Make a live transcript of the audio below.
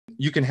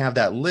you can have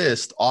that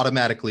list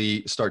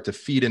automatically start to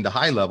feed into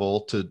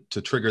HighLevel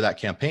to trigger that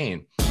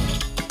campaign.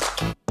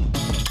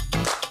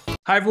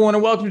 Hi, everyone,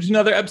 and welcome to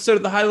another episode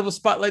of the HighLevel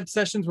Spotlight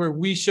Sessions, where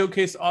we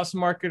showcase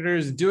awesome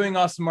marketers doing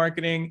awesome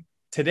marketing.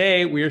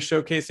 Today, we are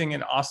showcasing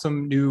an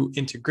awesome new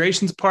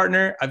integrations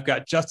partner. I've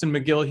got Justin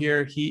McGill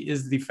here. He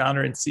is the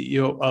founder and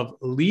CEO of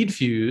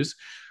LeadFuze,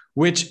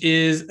 which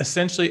is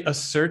essentially a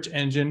search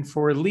engine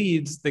for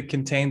leads that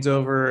contains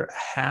over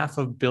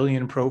 500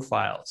 million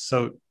profiles.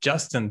 So,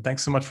 Justin,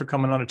 thanks so much for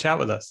coming on to chat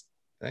with us.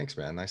 Thanks,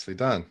 man. Nicely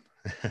done.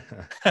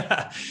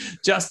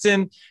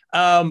 Justin,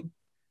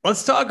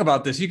 let's talk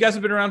about this. You guys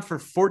have been around for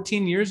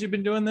 14 years. You've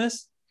been doing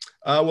this?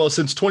 Well,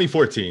 since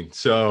 2014.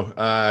 So, okay.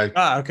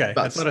 I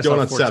thought I going saw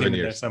on 14 7 in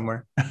years there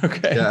somewhere.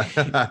 Okay.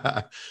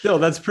 Yeah. Still,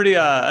 that's pretty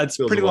long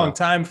while.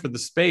 time for the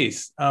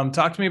space.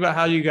 Talk to me about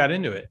how you got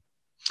into it.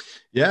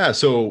 Yeah.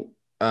 So,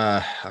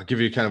 I'll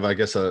give you kind of, I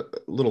guess, a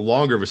little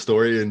longer of a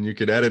story, and you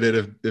could edit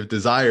it if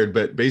desired.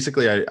 But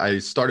basically, I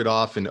started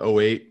off in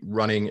 2008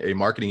 running a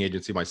marketing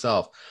agency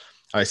myself.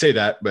 I say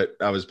that, but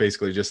I was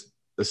basically just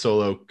a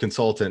solo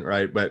consultant,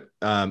 right? But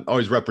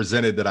always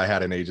represented that I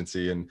had an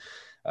agency.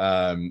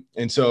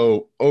 And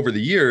so over the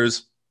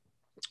years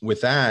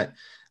with that,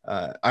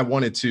 I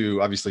wanted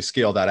to obviously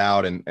scale that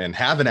out and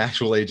have an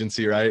actual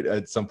agency, right,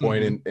 at some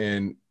point.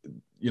 Mm-hmm.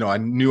 And I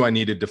knew I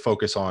needed to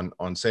focus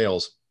on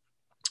sales.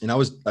 And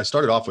I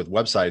started off with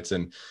websites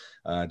and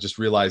just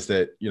realized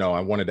that, I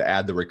wanted to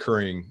add the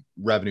recurring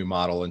revenue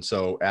model. And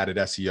so added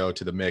SEO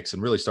to the mix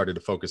and really started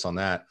to focus on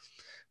that.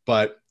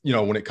 But,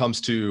 when it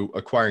comes to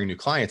acquiring new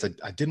clients,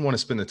 I didn't want to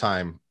spend the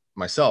time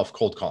myself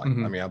cold calling.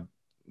 Mm-hmm. I mean,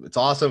 it's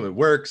awesome. It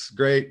works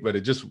great, but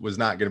it just was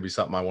not going to be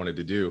something I wanted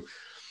to do.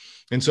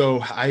 And so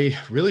I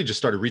really just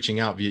started reaching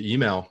out via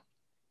email,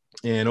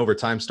 and over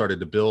time started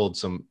to build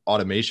some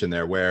automation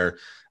there where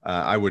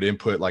I would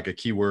input like a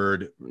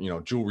keyword,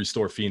 jewelry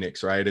store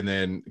Phoenix, right? And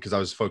then because I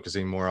was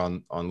focusing more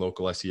on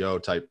local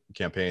SEO type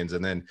campaigns,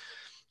 and then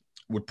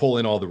would pull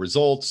in all the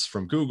results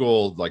from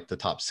Google, like the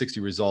top 60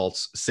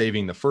 results,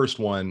 saving the first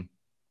one.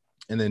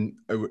 And then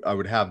I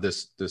would have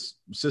this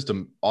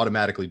system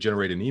automatically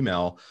generate an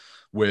email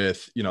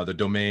with, the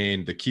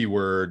domain, the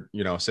keyword,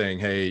 saying,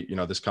 hey,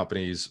 this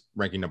company's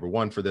ranking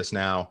 #1 for this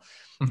now.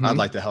 Mm-hmm. I'd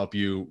like to help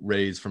you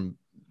raise from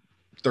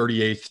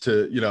 38th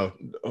to,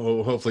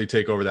 hopefully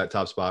take over that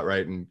top spot,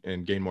 right?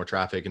 And gain more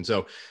traffic. And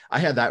so I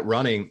had that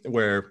running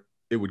where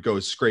it would go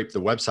scrape the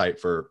website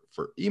for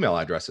email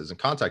addresses and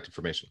contact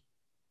information,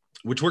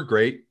 which were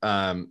great,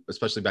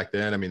 especially back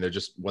then. I mean, there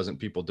just wasn't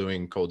people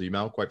doing cold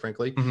email, quite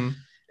frankly. Mm-hmm.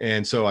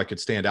 And so I could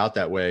stand out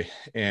that way.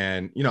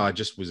 And, I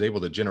just was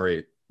able to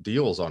generate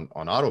deals on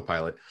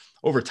autopilot.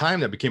 Over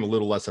time, that became a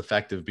little less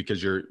effective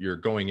because you're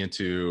going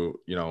into,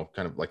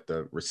 kind of like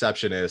the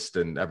receptionist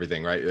and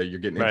everything, right? You're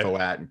getting info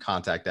at and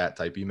contact at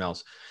type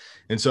emails.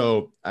 And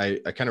so I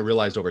kind of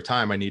realized over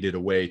time I needed a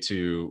way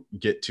to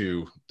get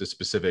to the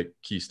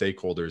specific key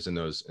stakeholders in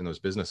those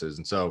businesses.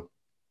 And so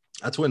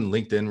that's when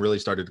LinkedIn really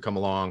started to come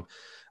along.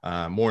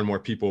 More and more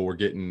people were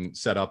getting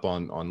set up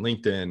on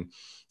LinkedIn.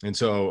 And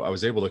so I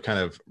was able to kind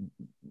of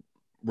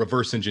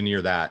reverse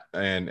engineer that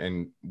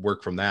and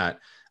work from that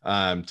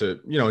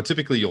to,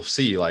 typically you'll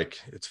see like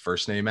it's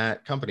first name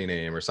at company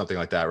name or something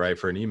like that, right?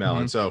 For an email.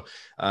 Mm-hmm. And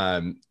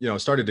so,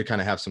 started to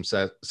kind of have some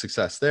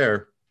success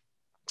there.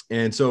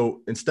 And so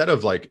instead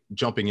of like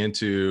jumping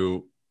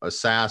into a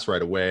SaaS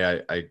right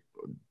away, I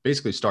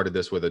basically started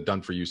this with a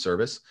done for you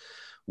service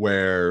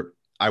where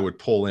I would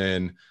pull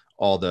in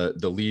all the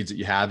leads that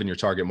you have in your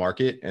target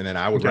market. And then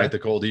I would write the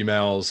cold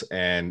emails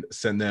and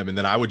send them. And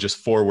then I would just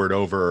forward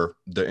over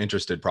the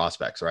interested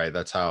prospects, right?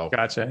 That's how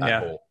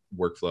that whole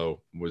workflow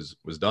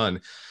was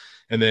done.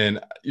 And then,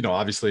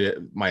 obviously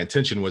my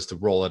intention was to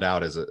roll it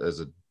out as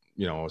a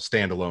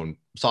standalone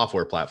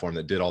software platform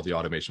that did all the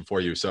automation for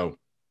you. So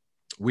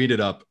we ended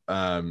up,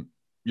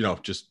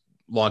 just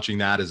launching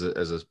that as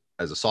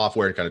a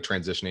software and kind of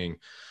transitioning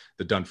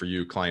the done for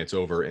you clients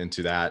over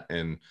into that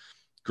and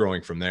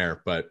growing from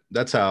there. But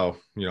that's how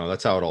it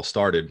all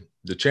started.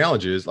 The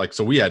challenge is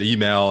so we had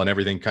email and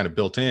everything kind of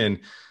built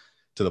in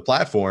to the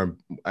platform.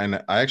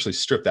 And I actually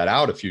stripped that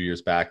out a few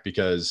years back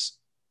because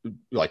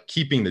like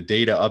keeping the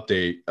data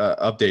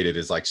updated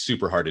is like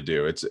super hard to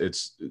do.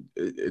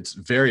 It's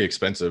very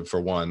expensive for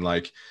one,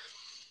 like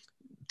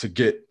to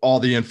get all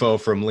the info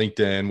from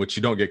LinkedIn, which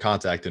you don't get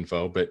contact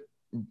info, but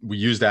we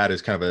use that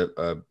as kind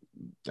of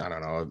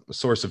a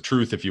source of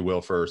truth, if you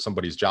will, for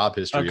somebody's job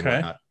history and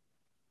whatnot.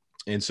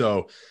 And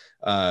so,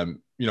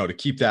 to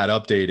keep that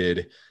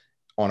updated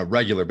on a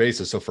regular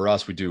basis. So for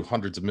us, we do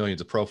hundreds of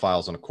millions of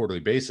profiles on a quarterly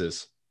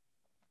basis.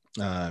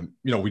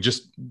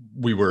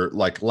 We were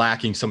like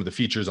lacking some of the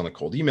features on the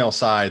cold email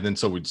side. And then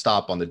so we'd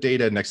stop on the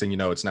data. Next thing you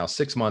know, it's now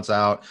 6 months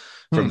out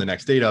from the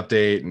next data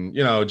update. And,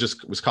 it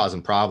just was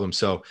causing problems.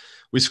 So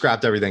we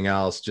scrapped everything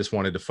else, just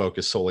wanted to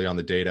focus solely on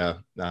the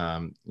data,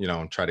 and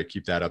try to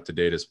keep that up to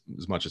date as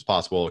much as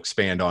possible,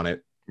 expand on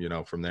it,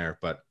 from there.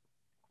 But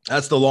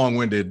that's the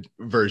long-winded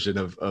version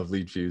of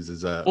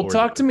LeadFuze. Well,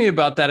 talk to me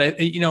about that.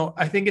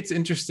 I think it's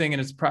interesting, and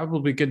it's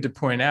probably good to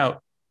point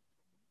out.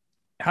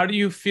 how do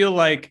you feel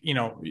like,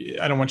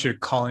 I don't want you to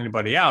call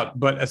anybody out,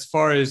 but as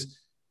far as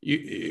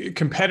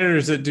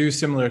competitors that do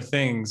similar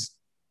things,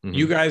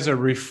 you Mm-hmm. guys are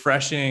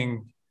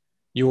refreshing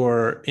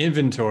your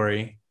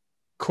inventory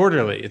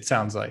quarterly, it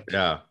sounds like.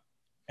 Yeah.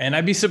 And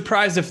I'd be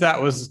surprised if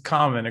that was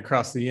common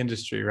across the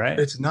industry, right?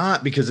 It's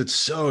not, because it's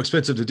so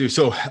expensive to do.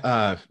 So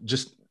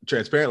just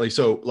transparently,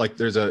 so like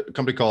there's a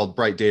company called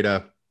Bright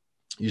Data,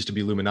 used to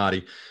be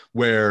Illuminati,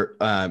 where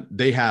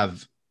they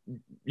have,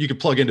 you could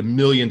plug into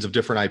millions of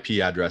different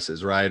IP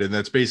addresses, right? And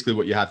that's basically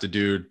what you have to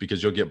do,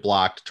 because you'll get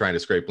blocked trying to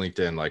scrape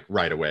LinkedIn like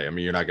right away. I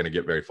mean, you're not going to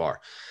get very far.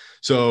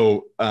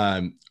 So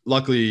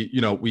luckily,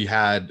 we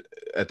had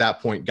at that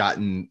point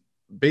gotten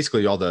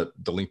basically all the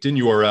LinkedIn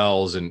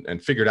URLs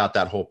and figured out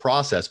that whole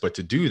process. But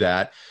to do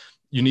that,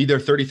 you need their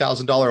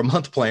 $30,000 a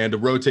month plan to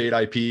rotate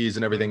IPs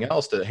and everything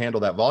else to handle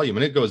that volume.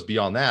 And it goes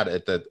beyond that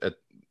at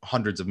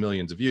hundreds of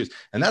millions of views.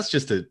 And that's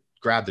just to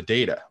grab the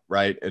data,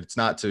 right? It's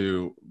not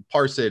to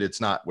parse it. It's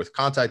not with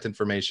contact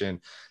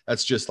information.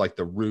 That's just like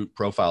the root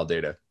profile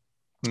data.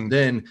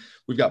 Then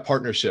we've got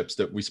partnerships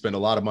that we spend a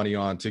lot of money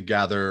on to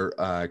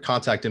gather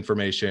contact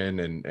information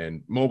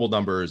and mobile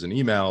numbers and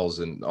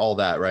emails and all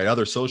that, right?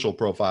 Other social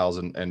profiles,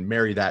 and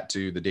marry that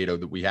to the data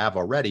that we have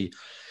already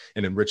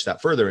and enrich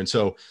that further. And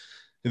so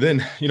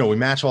then, we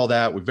match all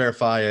that, we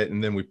verify it,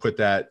 and then we put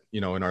that,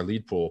 in our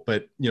lead pool.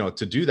 But,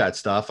 to do that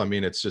stuff, I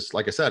mean, it's just,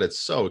 like I said, it's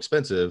so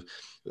expensive.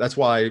 That's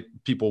why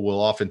people will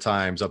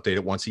oftentimes update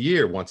it once a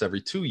year, once every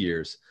 2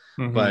 years.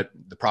 Mm-hmm. But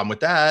the problem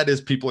with that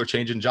is people are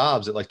changing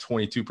jobs at like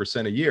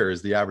 22% a year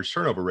is the average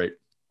turnover rate.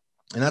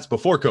 And that's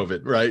before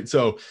COVID, right?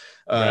 So,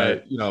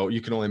 Right.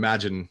 you can only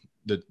imagine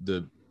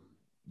the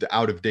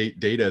out of date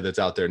data that's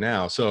out there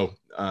now. So,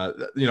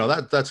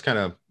 that's kind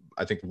of,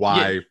 I think,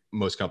 why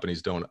most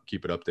companies don't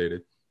keep it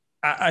updated.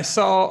 I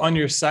saw on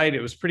your site,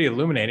 it was pretty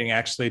illuminating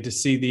actually to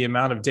see the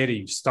amount of data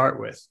you start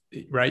with,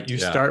 right? You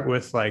start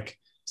with like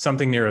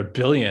something near 1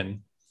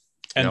 billion.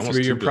 And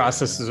through your 2 billion,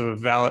 processes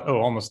of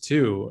almost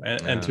 2,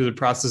 and through the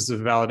process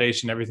of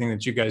validation, everything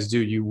that you guys do,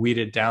 you weed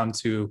it down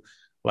to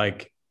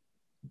like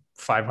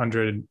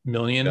 500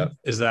 million. Yep.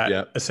 Is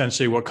that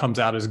essentially what comes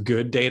out as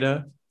good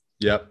data?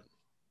 Yep.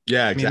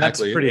 Yeah, exactly. I mean,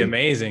 that's pretty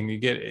amazing. You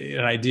get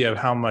an idea of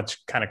how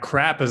much kind of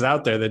crap is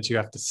out there that you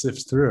have to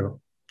sift through.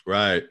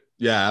 Right.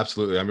 Yeah,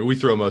 absolutely. I mean, we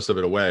throw most of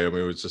it away. I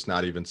mean, it's just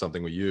not even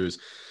something we use.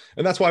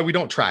 And that's why we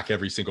don't track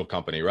every single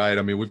company, right?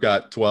 I mean, we've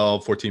got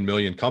 12, 14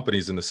 million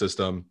companies in the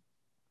system.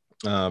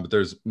 But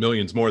there's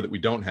millions more that we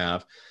don't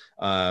have.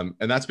 And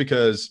that's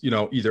because,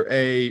 either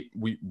A,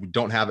 we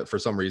don't have it for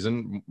some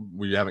reason,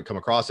 we haven't come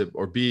across it,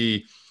 or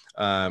B,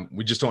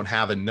 we just don't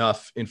have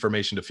enough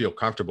information to feel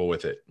comfortable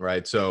with it.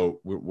 Right. So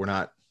we're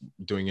not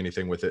doing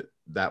anything with it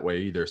that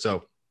way either.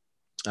 So,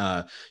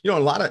 a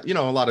lot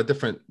of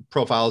different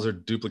profiles or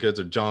duplicates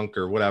or junk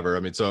or whatever. I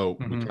mean, so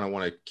we kind of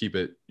want to keep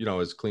it,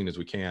 as clean as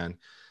we can.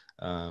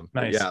 Nice.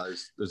 But yeah,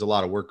 there's a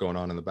lot of work going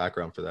on in the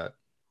background for that.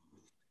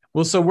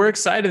 Well, so we're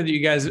excited that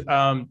you guys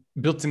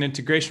built an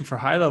integration for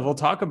HighLevel.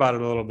 Talk about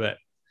it a little bit.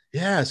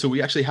 Yeah. So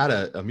we actually had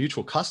a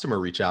mutual customer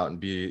reach out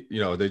and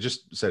they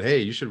just said, hey,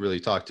 you should really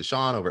talk to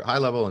Sean over at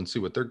HighLevel and see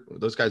what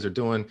those guys are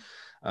doing.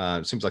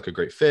 Seems like a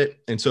great fit.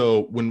 And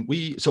so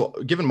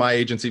given my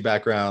agency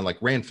background, like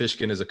Rand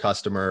Fishkin is a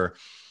customer,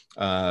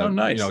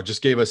 nice.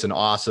 Just gave us an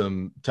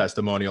awesome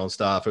testimonial and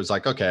stuff. It was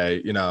like,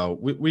 okay,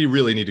 we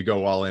really need to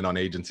go all in on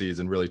agencies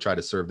and really try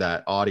to serve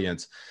that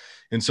audience.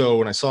 And so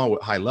when I saw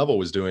what HighLevel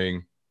was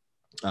doing,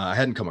 I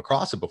hadn't come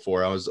across it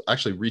before. I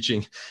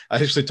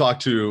actually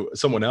talked to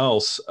someone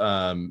else,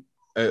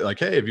 like,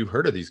 hey, have you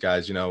heard of these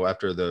guys?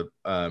 After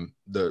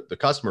the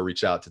customer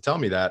reached out to tell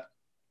me that,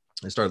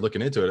 I started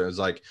looking into it. It was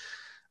like,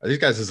 these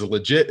guys as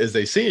legit as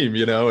they seem,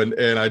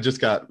 and I just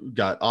got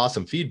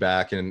awesome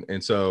feedback.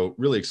 And so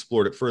really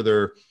explored it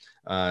further,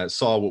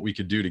 saw what we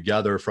could do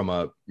together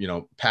from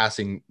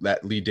passing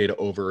that lead data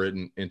over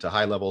into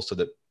HighLevel so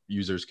that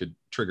users could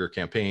trigger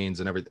campaigns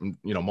and everything,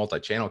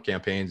 multi-channel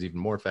campaigns, even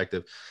more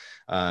effective.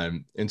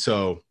 And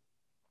so,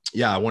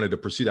 yeah, I wanted to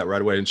pursue that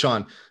right away. And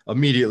Sean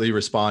immediately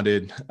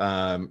responded.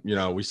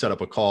 We set up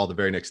a call the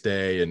very next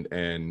day, and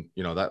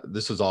that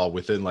this was all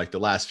within like the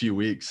last few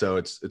weeks. So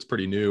it's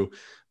pretty new,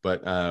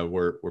 but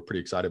we're pretty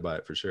excited by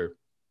it for sure.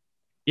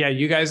 Yeah,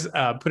 you guys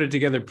put it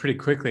together pretty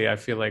quickly, I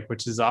feel like,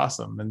 which is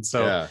awesome. And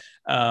so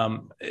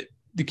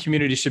the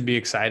community should be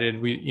excited.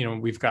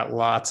 We've got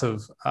lots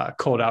of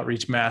cold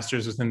outreach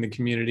masters within the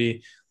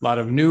community, a lot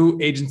of new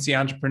agency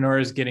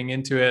entrepreneurs getting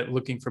into it,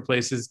 looking for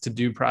places to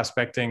do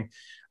prospecting.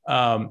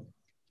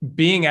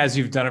 Being as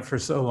you've done it for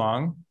so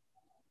long,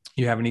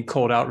 you have any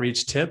cold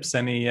outreach tips,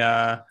 any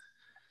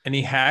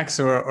hacks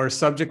or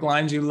subject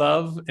lines you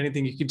love,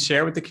 anything you could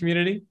share with the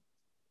community?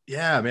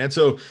 Yeah, man.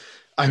 So,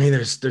 I mean,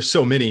 there's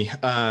so many.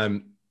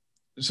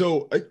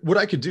 So what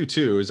I could do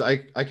too is I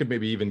could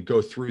maybe even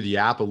go through the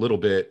app a little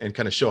bit and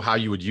kind of show how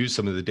you would use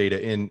some of the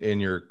data in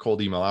your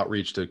cold email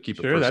outreach to keep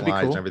it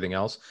personalized and everything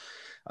else.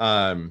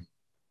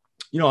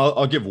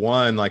 I'll give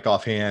one like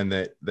offhand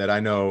that I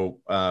know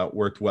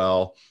worked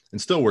well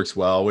and still works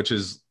well, which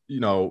is,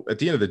 at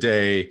the end of the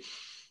day,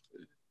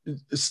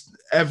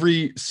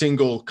 every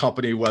single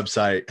company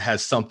website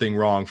has something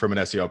wrong from an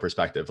SEO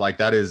perspective. Like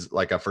that is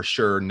like a for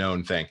sure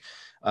known thing.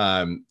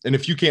 And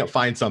if you can't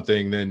find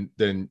something,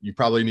 then you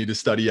probably need to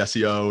study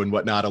SEO and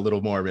whatnot a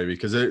little more, maybe,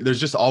 because there's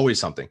just always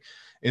something.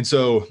 And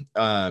so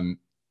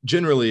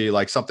generally,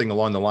 like something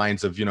along the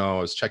lines of, I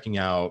was checking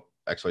out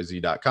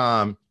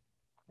xyz.com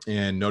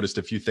and noticed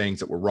a few things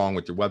that were wrong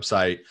with your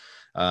website.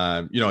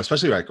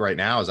 Especially like right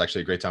now is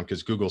actually a great time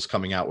because Google's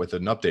coming out with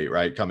an update,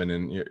 right? Coming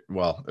in,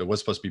 well, it was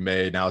supposed to be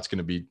May. Now it's going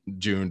to be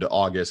June to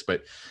August,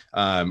 but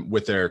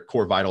with their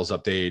core vitals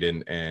update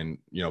and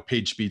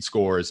page speed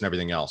scores and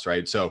everything else,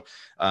 right? So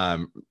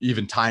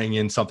even tying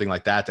in something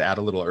like that to add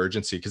a little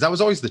urgency, because that was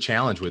always the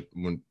challenge with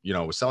when,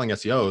 with selling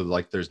SEO,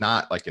 like there's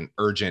not like an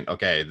urgent,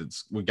 okay,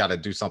 we got to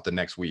do something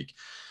next week.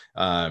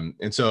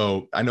 And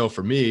so I know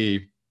for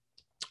me,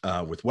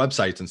 with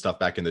websites and stuff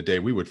back in the day,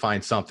 we would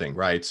find something,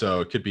 right?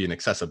 So it could be an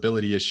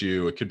accessibility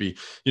issue. It could be,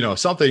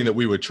 something that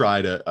we would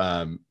try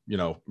to,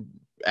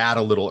 add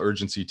a little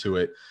urgency to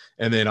it.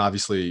 And then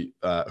obviously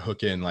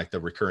hook in like the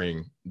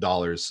recurring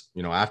dollars,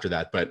 after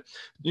that. But,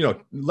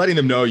 letting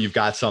them know you've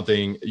got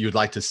something, you'd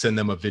like to send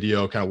them a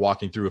video kind of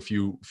walking through a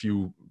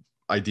few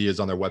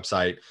ideas on their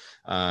website.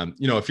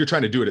 If you're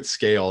trying to do it at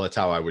scale, that's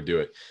how I would do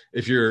it.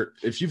 If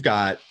you've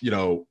got,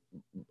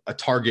 a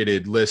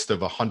targeted list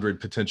of 100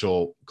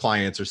 potential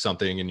clients or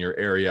something in your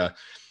area,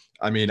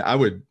 I mean, I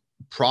would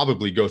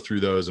probably go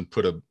through those and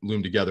put a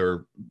Loom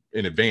together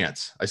in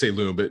advance. I say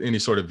Loom, but any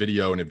sort of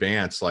video in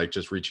advance, like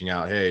just reaching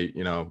out, hey,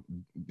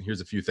 here's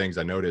a few things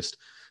I noticed.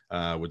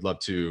 Would love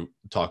to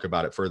talk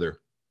about it further.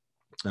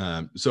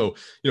 So,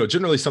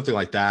 generally something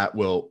like that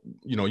will,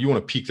 you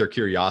want to pique their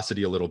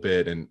curiosity a little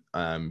bit. And,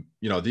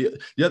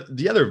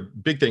 the other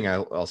big thing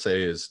I'll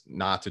say is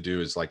not to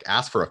do is like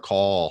ask for a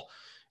call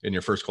in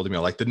your first cold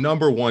email. Like the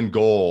number one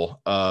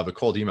goal of a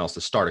cold email is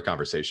to start a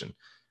conversation.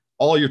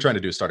 All you're trying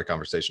to do is start a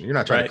conversation. You're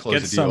not trying to close a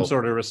deal. Get some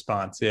sort of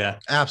response. Yeah,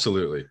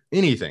 absolutely.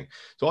 Anything.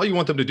 So all you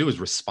want them to do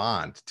is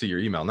respond to your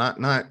email, not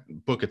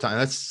book a time.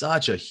 That's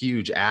such a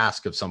huge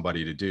ask of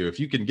somebody to do. If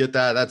you can get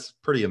that, that's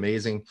pretty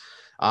amazing.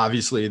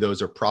 Obviously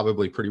those are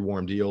probably pretty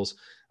warm deals.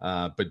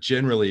 But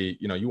generally,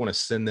 you want to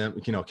send them,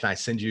 can I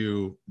send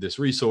you this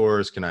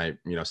resource? Can I,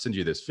 send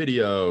you this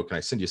video? Can I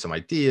send you some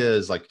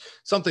ideas? Like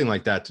something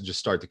like that to just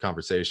start the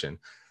conversation.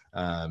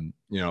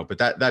 But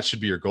that should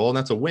be your goal. And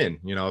that's a win.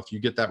 If you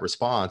get that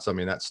response, I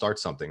mean, that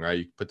starts something, right?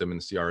 You put them in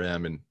the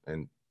CRM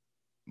and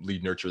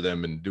lead nurture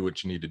them and do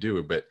what you need to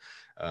do. But,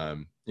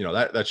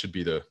 that should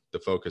be the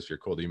focus of your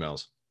cold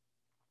emails.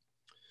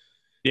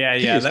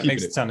 Yeah. That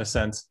makes a ton of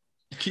sense.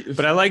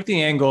 But I like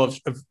the angle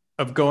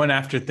of going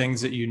after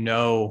things that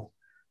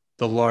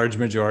the large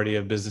majority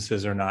of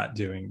businesses are not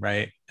doing,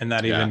 right? And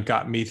that even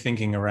got me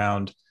thinking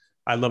around,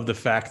 I love the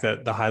fact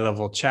that the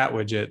HighLevel chat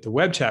widget, the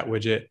web chat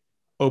widget,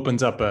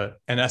 opens up an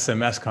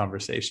SMS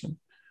conversation.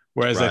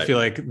 Whereas I feel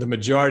like the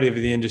majority of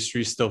the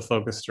industry is still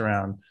focused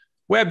around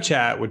web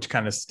chat, which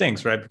kind of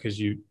stinks, right? Because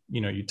you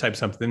type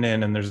something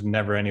in and there's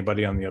never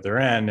anybody on the other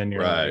end and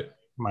you're like,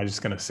 am I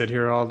just going to sit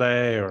here all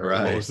day? Or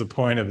what was the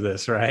point of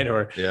this? Right.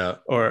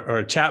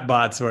 Or chat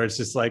bots where it's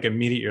just like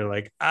immediate. You're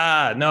like,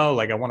 no,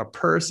 like I want a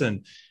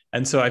person.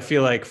 And so I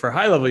feel like for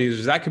HighLevel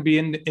users, that could be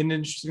an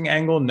interesting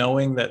angle,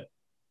 knowing that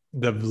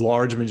the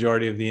large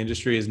majority of the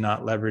industry is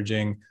not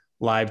leveraging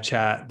live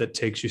chat that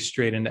takes you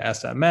straight into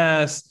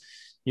SMS,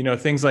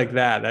 things like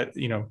that,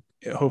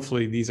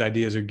 hopefully these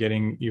ideas are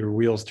getting your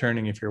wheels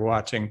turning if you're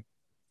watching,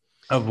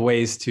 of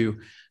ways to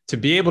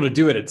be able to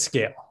do it at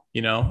scale.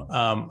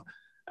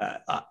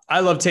 I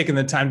love taking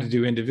the time to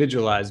do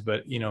individualized,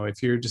 but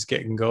if you're just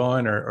getting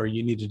going or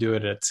you need to do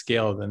it at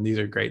scale, then these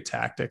are great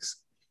tactics.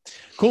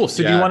 Cool.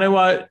 So do you want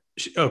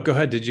to, go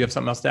ahead. Did you have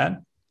something else to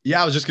add?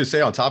 Yeah, I was just going to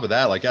say on top of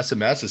that, like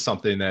SMS is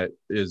something that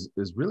is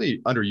really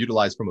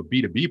underutilized from a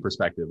B2B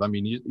perspective. I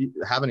mean,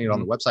 having it on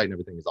the website and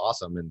everything is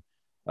awesome. And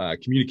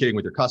communicating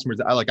with your customers.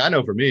 I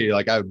know for me,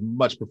 like I would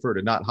much prefer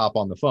to not hop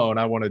on the phone.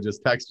 I want to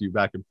just text you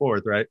back and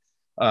forth. Right.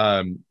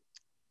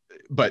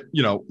 But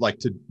like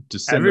to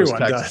send everyone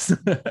those texts.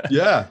 Does.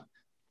 Yeah.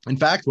 In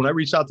fact, when I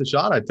reached out to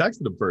Sean, I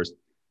texted him first.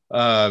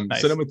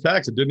 Nice. Sent him a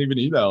text. It didn't even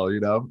email,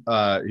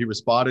 he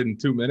responded in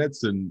 2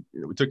 minutes and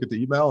we took it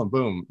to email and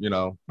boom,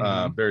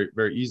 very,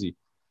 very easy.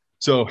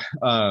 So,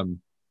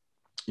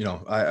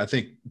 I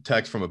think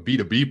text from a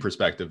B2B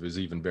perspective is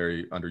even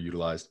very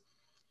underutilized.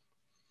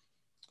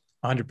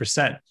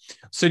 100%.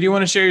 So do you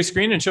want to share your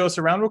screen and show us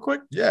around real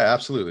quick? Yeah,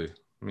 absolutely.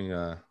 Let me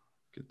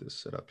get this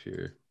set up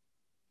here.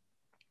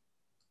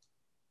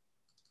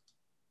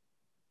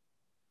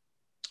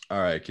 All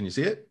right. Can you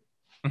see it?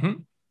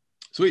 Mm-hmm.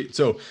 Sweet.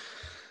 So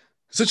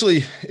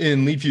essentially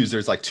in LeadFuze,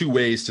 there's like two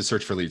ways to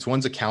search for leads.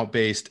 One's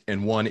account-based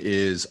and one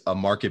is a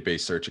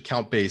market-based search.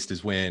 Account-based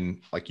is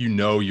when like,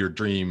 your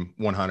dream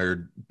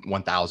 100,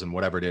 1,000,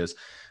 whatever it is.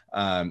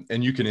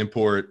 And you can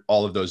import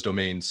all of those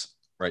domains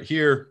right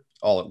here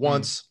all at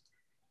once.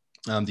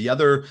 The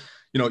other,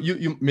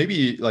 you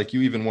maybe like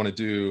you even want to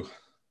do,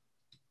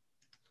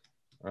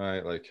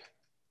 right, like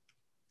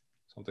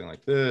something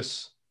like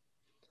this.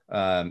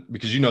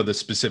 because you know the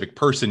specific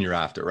person you're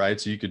after, right?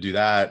 So you could do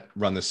that,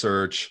 run the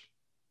search.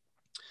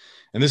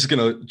 And this is going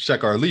to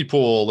check our lead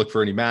pool, look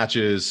for any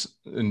matches,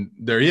 and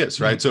there he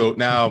is, right? So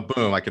now,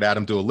 boom, I could add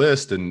him to a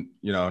list, and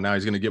now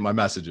he's going to get my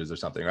messages or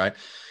something, right?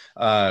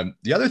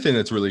 The other thing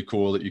that's really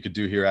cool that you could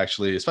do here,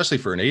 actually, especially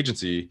for an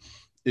agency,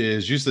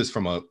 is use this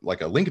from a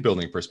link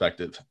building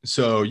perspective.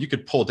 So you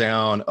could pull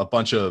down a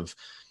bunch of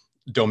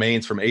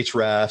domains from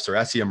Hrefs or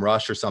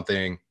SEMrush or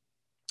something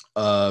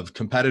of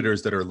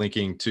competitors that are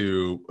linking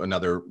to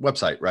another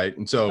website, right?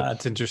 And so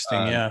that's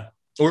interesting, yeah.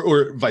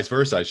 Or vice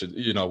versa, I should,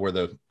 where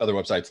the other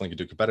website's linked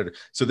to a competitor.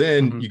 So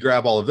then you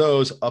grab all of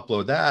those,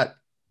 upload that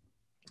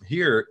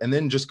here, and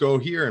then just go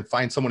here and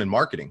find someone in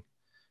marketing,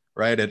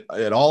 right?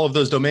 At all of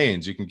those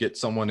domains, you can get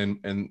someone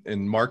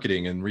in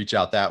marketing and reach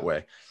out that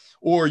way.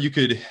 Or you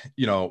could,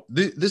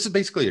 this is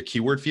basically a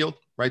keyword field,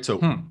 right?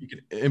 So you can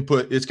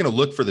input, it's going to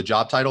look for the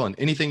job title, and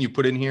anything you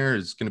put in here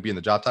is going to be in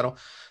the job title.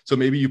 So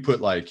maybe you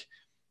put like,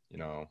 I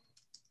don't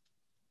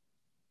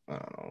know,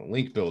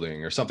 link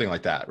building or something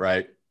like that,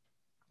 right?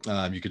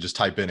 You could just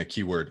type in a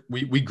keyword.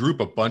 We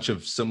group a bunch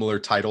of similar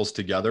titles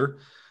together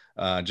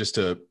just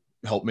to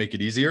help make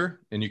it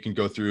easier. And you can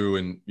go through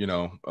and,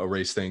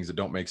 erase things that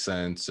don't make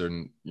sense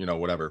and,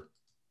 whatever.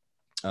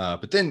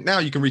 But then now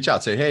you can reach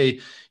out, say, hey,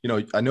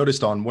 I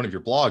noticed on one of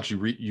your blogs,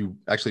 you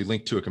actually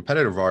linked to a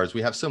competitor of ours.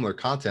 We have similar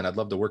content. I'd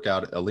love to work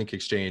out a link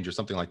exchange or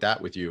something like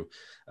that with you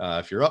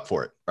if you're up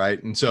for it.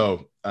 Right. And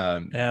so, yeah,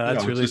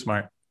 that's really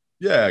smart.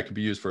 Yeah, it could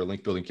be used for a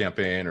link building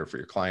campaign or for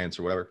your clients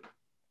or whatever.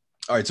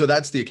 All right, so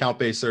that's the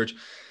account-based search.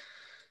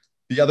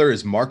 The other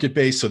is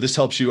market-based. So this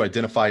helps you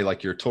identify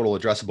like your total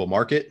addressable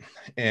market.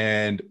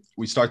 And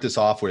we start this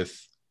off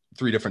with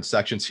 3 different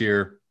sections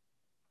here.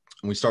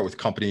 And we start with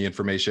company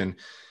information.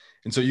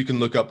 And so you can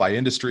look up by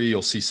industry.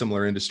 You'll see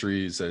similar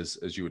industries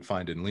as you would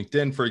find in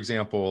LinkedIn, for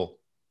example,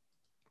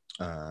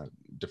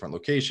 different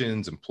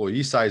locations,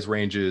 employee size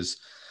ranges.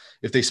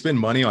 If they spend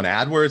money on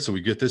AdWords, so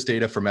we get this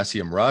data from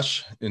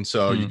SEMrush. And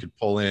so you could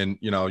pull in,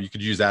 you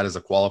could use that as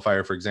a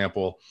qualifier, for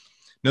example.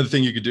 Another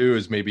thing you could do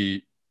is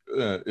maybe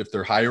if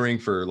they're hiring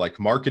for like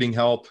marketing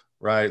help,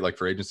 right? Like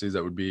for agencies,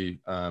 that would be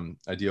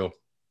ideal,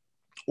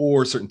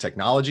 or certain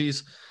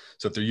technologies.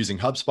 So if they're using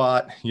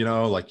HubSpot,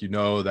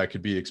 that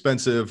could be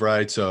expensive,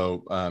 right?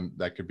 So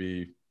that could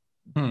be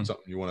something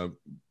you want to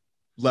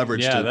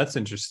leverage. Yeah, that's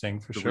interesting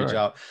for sure. Reach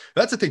out.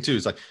 That's the thing too,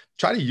 is like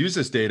try to use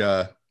this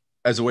data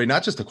as a way,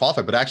 not just to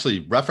qualify, but actually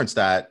reference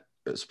that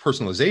as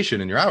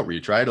personalization in your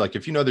outreach, right? Like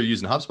if they're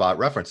using HubSpot,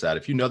 reference that.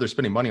 If they're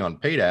spending money on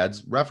paid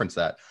ads, reference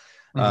that.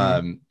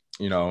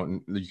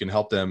 You can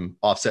help them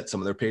offset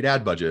some of their paid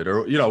ad budget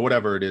or,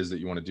 whatever it is that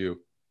you want to do.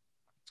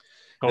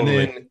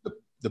 Totally. And then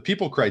the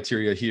people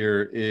criteria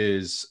here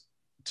is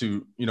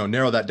to,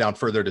 narrow that down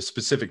further to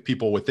specific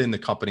people within the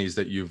companies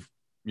that you've,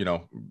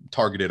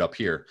 targeted up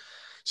here.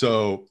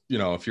 So,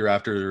 if you're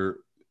after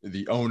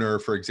the owner,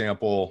 for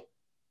example,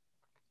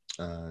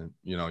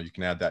 you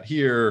can add that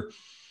here.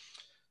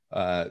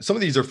 Some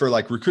of these are for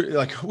like recruit,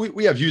 like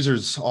we have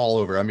users all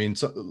over. I mean,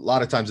 a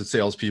lot of times it's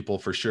salespeople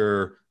for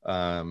sure.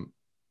 A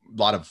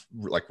lot of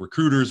like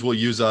recruiters will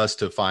use us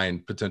to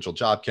find potential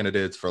job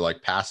candidates for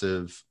like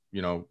passive,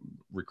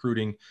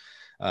 recruiting.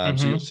 So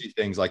you'll see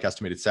things like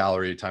estimated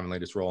salary, time and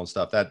latest role and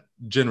stuff. That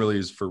generally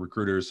is for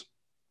recruiters.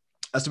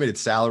 Estimated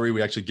salary,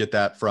 we actually get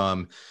that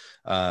from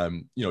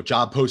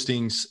job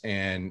postings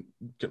and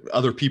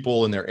other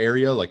people in their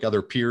area, like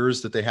other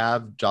peers that they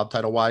have job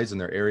title wise in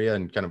their area,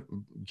 and kind of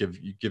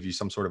give you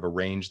some sort of a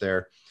range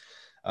there.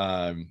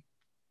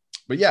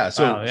 But yeah,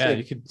 so wow, yeah,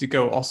 you could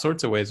go all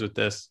sorts of ways with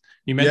this.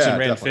 You mentioned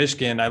Rand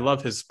Fishkin. I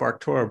love his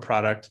SparkToro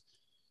product.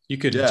 You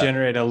could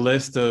generate a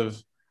list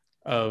of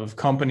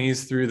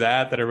companies through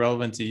that are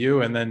relevant to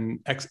you, and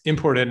then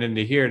import it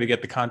into here to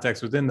get the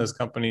context within those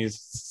companies.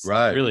 It's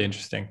really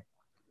interesting.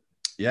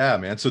 Yeah,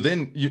 man. So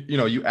then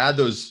you add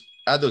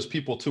those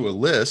people to a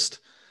list,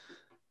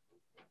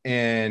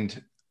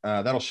 and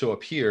that'll show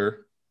up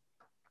here.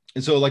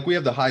 And so like we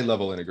have the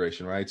HighLevel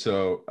integration, right?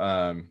 So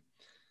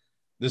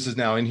this is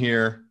now in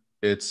here.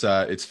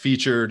 It's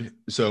featured.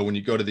 So when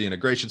you go to the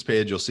integrations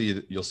page, you'll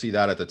see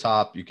that at the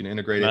top. You can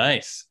integrate it.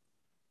 Nice.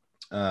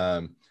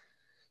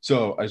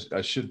 So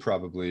I should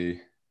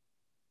probably.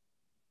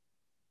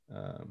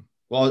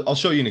 Well, I'll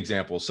show you an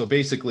example. So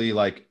basically,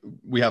 like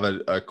we have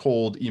a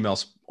cold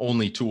emails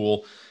only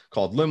tool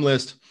called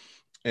Limlist,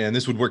 and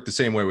this would work the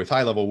same way with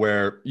HighLevel,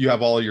 where you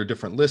have all your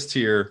different lists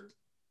here,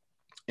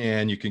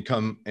 and you can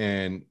come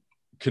and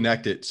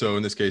connect it. So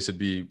in this case, it'd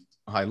be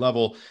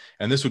HighLevel,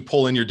 and this would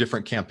pull in your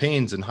different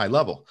campaigns in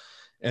HighLevel,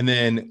 and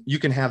then you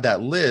can have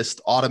that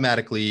list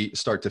automatically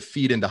start to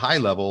feed into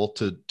HighLevel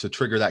to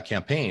trigger that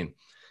campaign.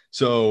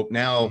 So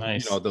now,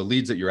 the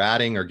leads that you're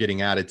adding are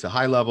getting added to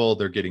HighLevel.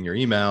 They're getting your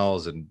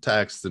emails and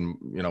texts and,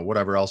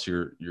 whatever else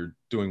you're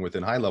doing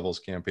within HighLevel's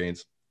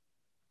campaigns.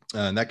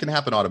 And that can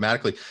happen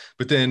automatically.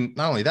 But then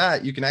not only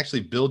that, you can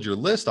actually build your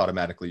list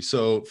automatically.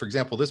 So for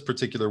example, this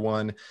particular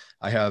one,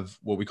 I have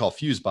what we call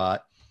FuseBot,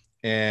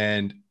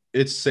 and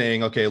it's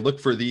saying, okay, look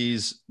for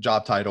these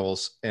job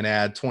titles and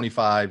add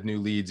 25 new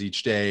leads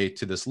each day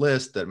to this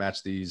list that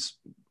match these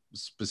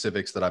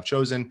specifics that I've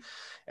chosen.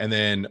 And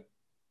then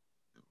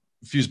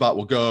FuseBot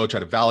will go try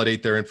to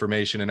validate their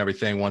information and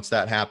everything. Once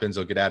that happens,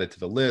 they'll get added to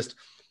the list.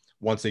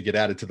 Once they get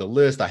added to the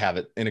list, I have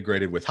it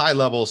integrated with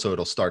HighLevel, so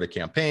it'll start a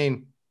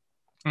campaign.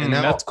 And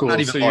now that's cool. I'm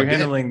not even so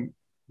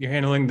you're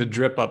handling the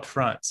drip up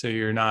front. So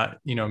you're not,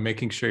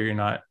 making sure you're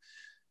not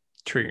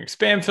triggering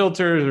spam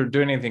filters or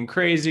doing anything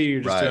crazy.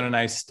 You're just doing a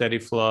nice steady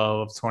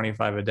flow of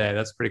 25 a day.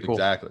 That's pretty cool.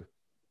 Exactly.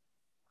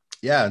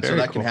 Yeah. And Very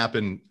so that can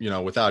happen,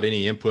 without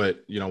any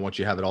input, once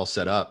you have it all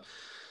set up,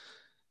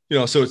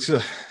 so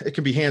it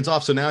can be hands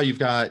off. So now you've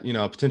got,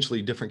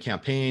 potentially different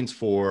campaigns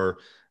for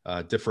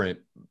different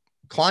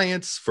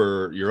clients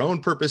for your own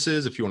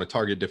purposes. If you want to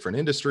target different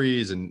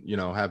industries and,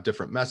 have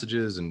different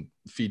messages and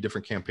feed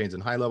different campaigns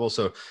in HighLevel.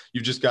 So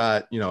you've just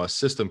got, a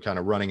system kind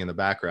of running in the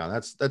background.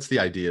 That's the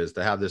idea, is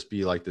to have this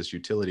be like this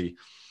utility.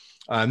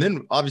 And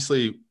then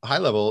obviously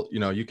HighLevel,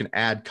 you can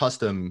add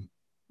custom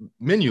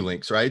menu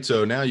links, right?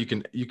 So now you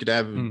could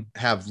have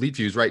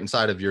LeadFuze right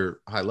inside of your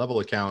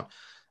HighLevel account.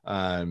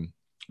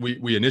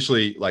 We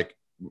initially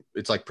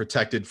it's like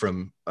protected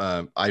from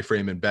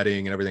iframe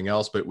embedding and everything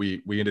else, but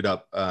we ended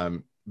up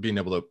being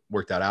able to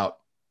work that out.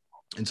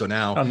 And so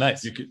now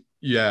nice.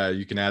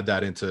 you can add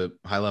that into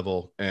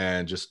HighLevel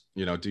and just,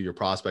 do your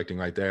prospecting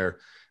right there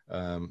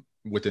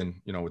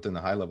within the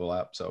HighLevel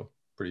app. So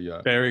pretty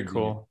very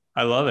cool.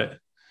 I love it.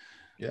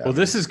 Yeah. Well,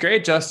 this is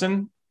great,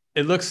 Justin.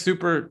 It looks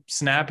super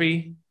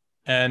snappy,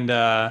 and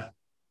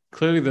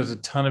clearly there's a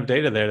ton of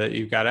data there that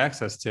you've got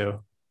access to.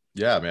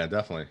 Yeah, man,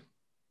 definitely.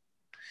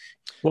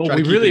 Well,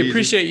 we really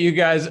appreciate you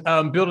guys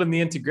building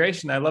the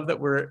integration. I love that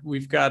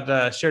we've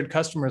got shared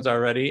customers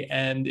already.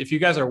 And if you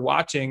guys are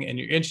watching and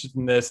you're interested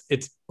in this,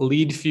 it's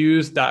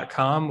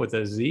leadfuze.com with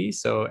a Z.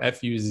 So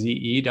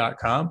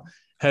FUZE.com.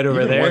 Head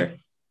over there.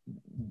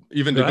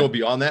 Go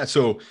beyond that.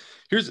 So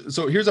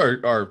here's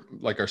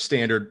our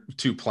standard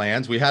 2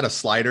 plans. We had a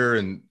slider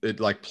and it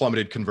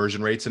plummeted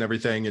conversion rates and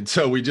everything. And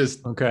so we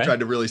just tried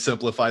to really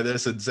simplify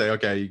this and say,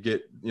 okay, you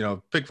get,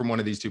 pick from one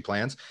of these 2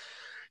 plans.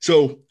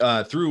 So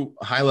through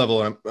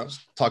HighLevel, and I was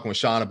talking with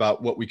Sean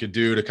about what we could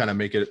do to kind of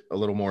make it a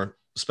little more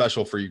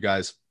special for you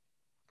guys.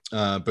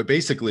 But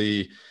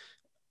basically,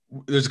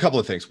 there's a couple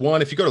of things.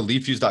 One, if you go to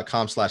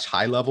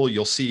leadfuze.com/HighLevel,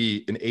 you'll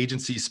see an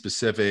agency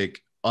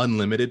specific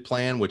unlimited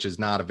plan, which is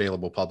not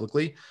available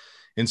publicly.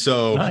 And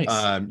so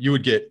you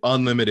would get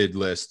unlimited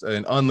list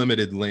and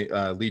unlimited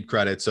lead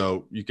credit.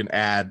 So you can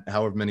add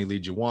however many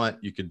leads you want.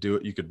 You could do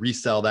it. You could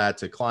resell that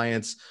to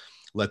clients,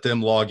 let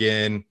them log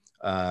in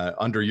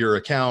under your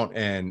account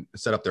and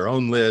set up their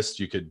own list.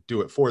 You could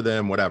do it for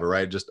them, whatever,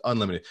 right? Just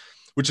unlimited,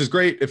 which is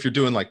great if you're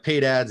doing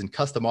paid ads and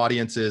custom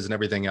audiences and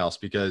everything else,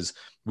 because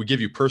we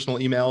give you personal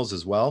emails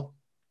as well,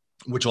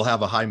 which will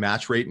have a high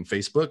match rate in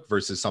Facebook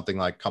versus something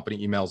like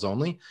company emails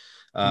only,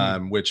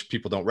 which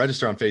people don't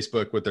register on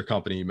Facebook with their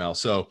company email.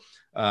 So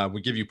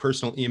we give you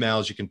personal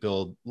emails. You can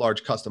build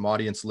large custom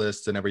audience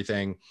lists and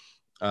everything,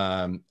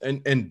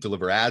 and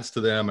deliver ads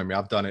to them. I mean,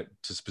 I've done it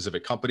to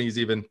specific companies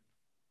even.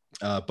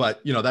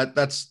 But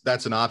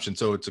that's an option.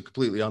 So it's a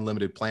completely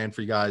unlimited plan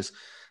for you guys.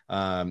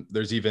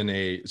 There's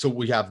even so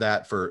we have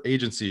that for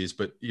agencies,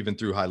 but even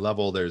through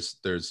HighLevel,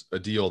 there's a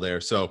deal there.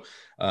 So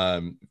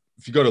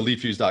if you go to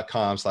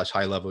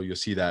leadfuze.com/HighLevel, you'll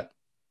see that.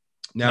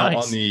 Now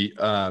on the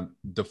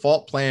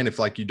default plan, if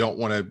you don't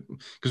want to,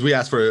 because we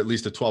ask for at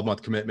least a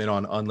 12-month commitment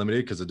on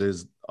unlimited, because it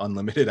is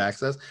unlimited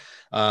access.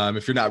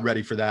 If you're not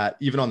ready for that,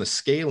 even on the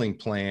scaling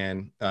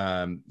plan,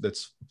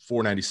 that's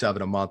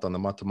 $497 a month on the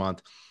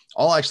month-to-month.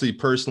 I'll actually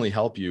personally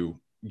help you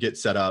get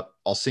set up.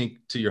 I'll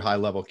sync to your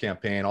HighLevel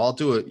campaign. I'll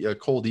do a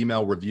cold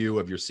email review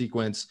of your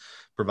sequence,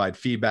 provide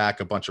feedback,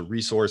 a bunch of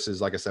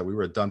resources. Like I said, we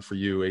were a done for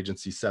you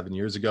agency 7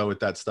 years ago with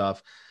that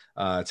stuff.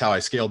 It's how I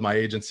scaled my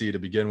agency to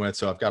begin with.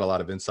 So I've got a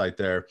lot of insight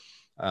there.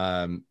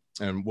 And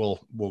we'll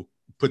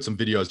put some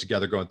videos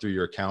together going through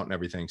your account and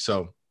everything.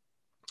 So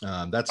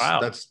that's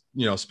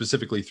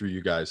specifically through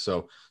you guys.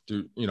 So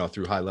through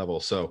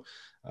HighLevel. So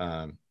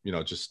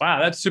just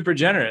that's super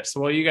generous.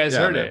 Well, you guys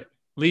heard it.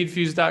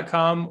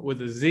 Leadfuze.com with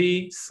a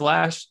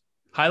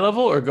Z/HighLevel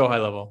or go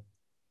HighLevel?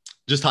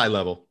 Just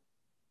HighLevel.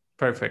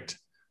 Perfect.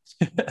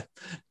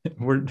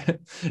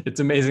 It's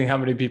amazing how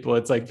many people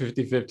it's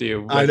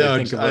 50-50. I know.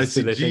 They think of us, I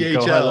see they think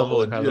go HighLevel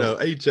or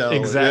HL.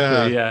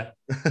 Exactly.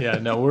 Yeah.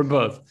 No, we're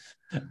both.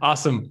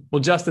 Awesome.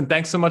 Well, Justin,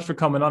 thanks so much for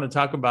coming on to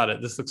talk about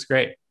it. This looks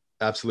great.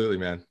 Absolutely,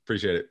 man.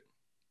 Appreciate it.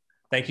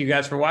 Thank you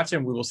guys for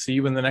watching. We will see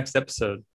you in the next episode.